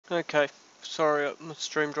Okay, sorry, my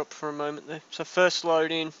stream dropped for a moment there. So first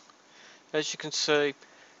load in, as you can see,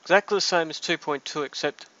 exactly the same as 2.2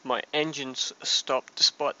 except my engine's stopped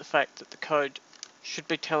despite the fact that the code should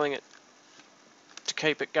be telling it to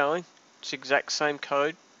keep it going. It's the exact same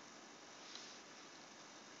code.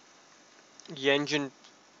 The engine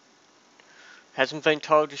hasn't been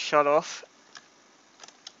told to shut off.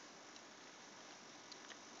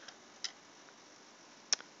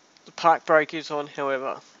 The park brake is on,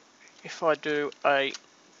 however. If I do a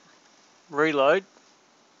reload,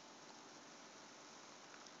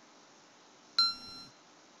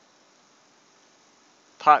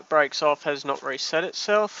 park brake's off, has not reset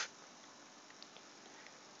itself.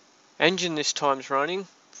 Engine this time's running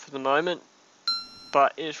for the moment,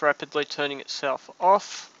 but is rapidly turning itself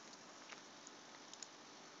off.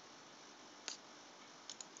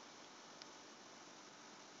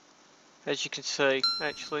 As you can see,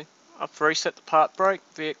 actually, I've reset the park brake,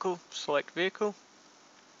 vehicle, select vehicle.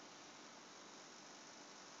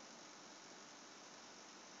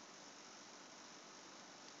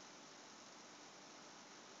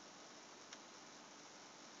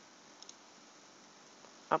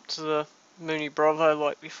 Up to the Mooney Bravo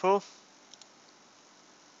like before.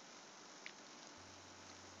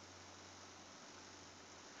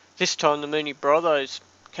 This time the Mooney Bravo's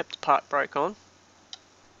kept the park brake on,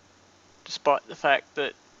 despite the fact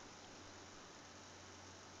that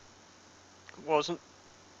it wasn't.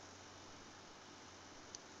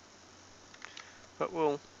 But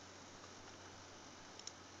we'll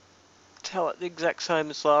tell it the exact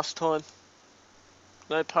same as last time.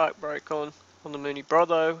 No park brake on the Mooney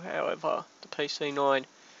Bravo, however the PC9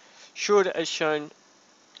 should, as shown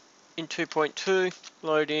in 2.2,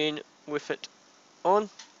 load in with it on.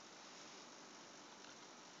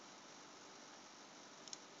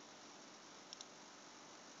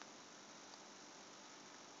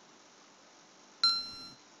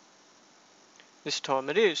 This time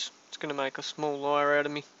it is. It's going to make a small liar out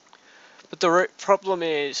of me. But the problem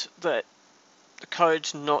is that the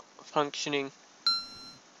code's not functioning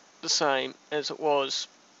the same as it was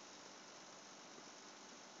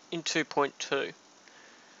in 2.2.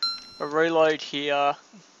 A reload here.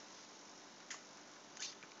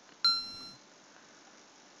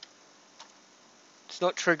 It's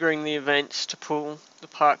not triggering the events to pull the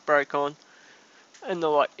park brake on. And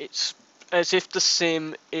it's as if the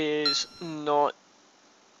sim is not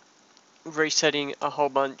resetting a whole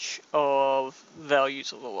bunch of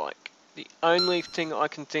values or the like. The only thing I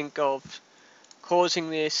can think of causing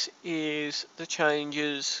this is the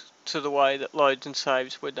changes to the way that loads and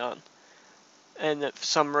saves were done, and that for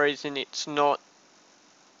some reason it's not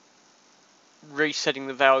resetting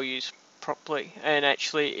the values properly. And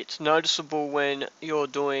actually it's noticeable when you're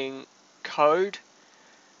doing code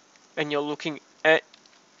and you're looking at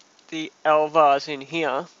the LVARs in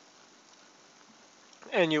here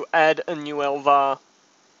and you add a new LVAR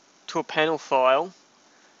to a panel file,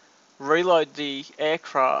 reload the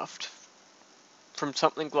aircraft from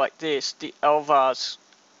something like this, the LVARs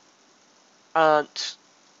aren't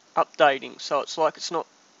updating, so it's like it's not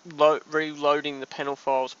reloading the panel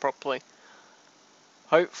files properly.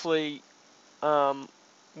 Hopefully,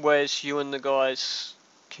 Wes, you and the guys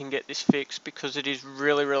can get this fixed, because it is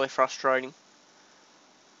really frustrating.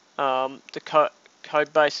 The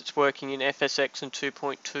code base that's working in FSX and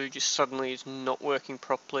 2.2 just suddenly is not working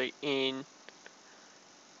properly in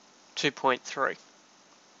 2.3.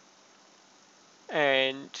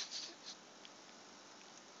 And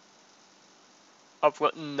I've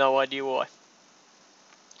got no idea why.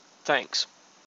 Thanks.